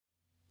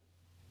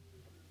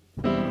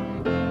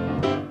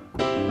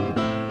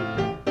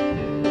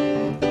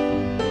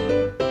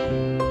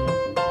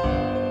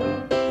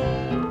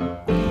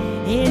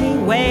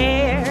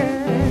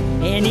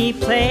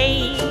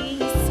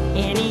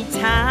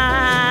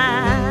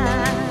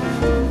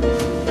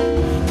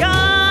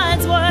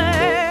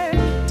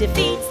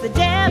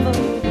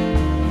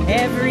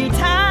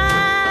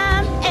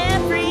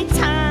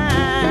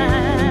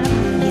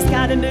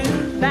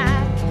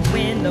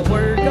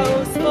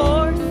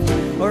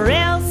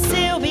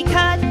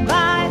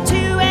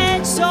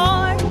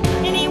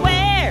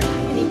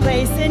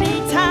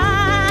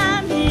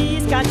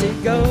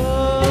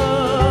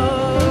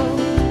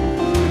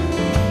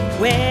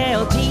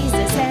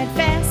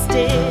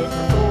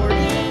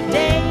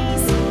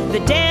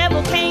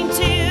devil came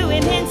to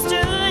him and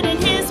stood in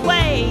his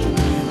way.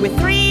 With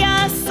 3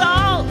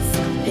 assaults,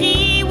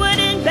 he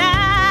wouldn't bow.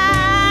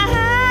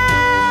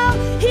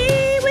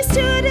 He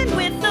withstood him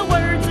with the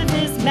words of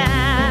his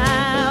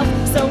mouth.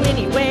 So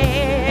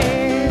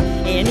anywhere,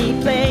 any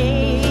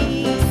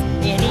place,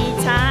 anytime,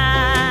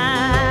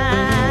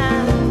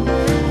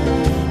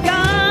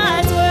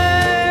 God's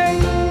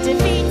word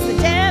defeats the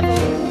devil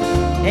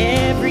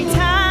every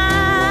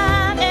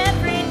time,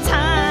 every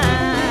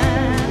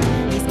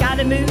time. He's got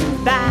to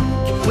move back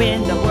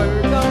when the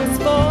word goes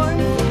forth,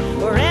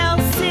 or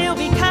else he'll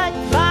be cut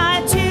by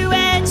a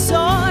 2-edged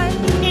sword.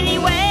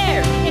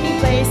 Anywhere, any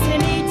place,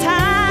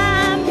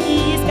 anytime,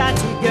 he's got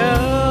to go.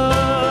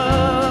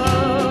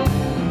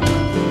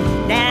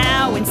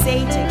 Now when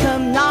Satan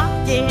come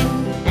knocking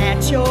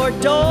at your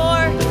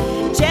door,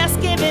 just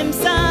give him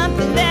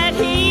something that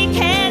he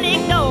can't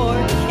ignore.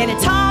 An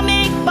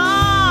atomic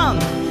bomb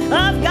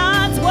of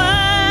God's word.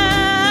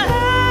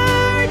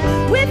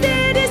 With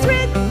it is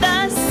written,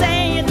 thus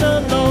saith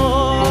the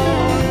Lord.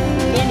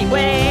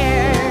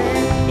 Anywhere,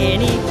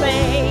 any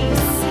place,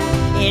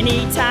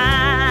 anytime,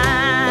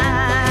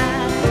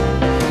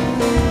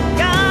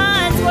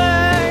 God's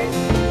word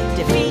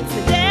defeats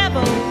the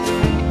devil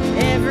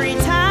every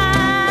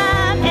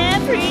time,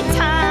 every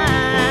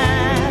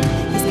time.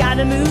 He's got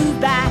to move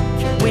back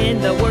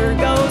when the word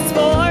goes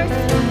forth,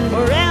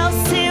 or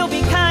else he'll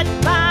be cut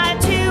by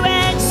a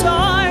 2-edged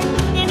sword.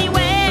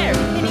 Anywhere,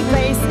 any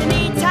place,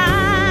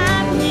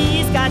 anytime,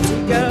 he's got to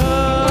go.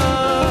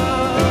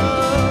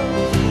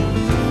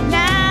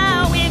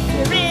 Now if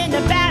you're in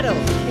a battle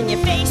and you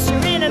face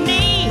your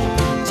enemy,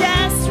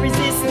 just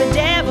resist the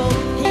devil,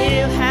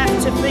 he'll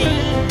have to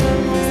flee.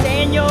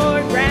 Stand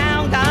your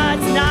ground,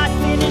 God's not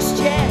finished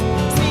yet.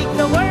 Speak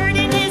the word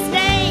in his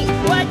name,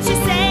 what you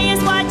say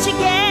is what you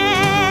get.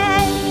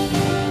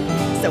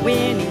 So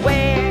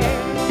anywhere,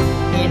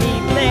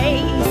 any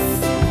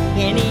place,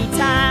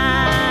 anytime,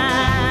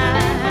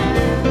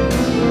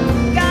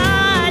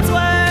 God's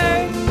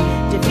word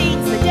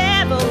defeats the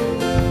devil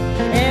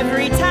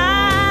every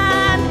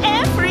time,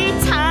 every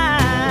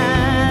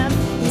time.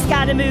 He's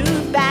got to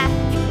move back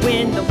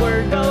when the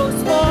word goes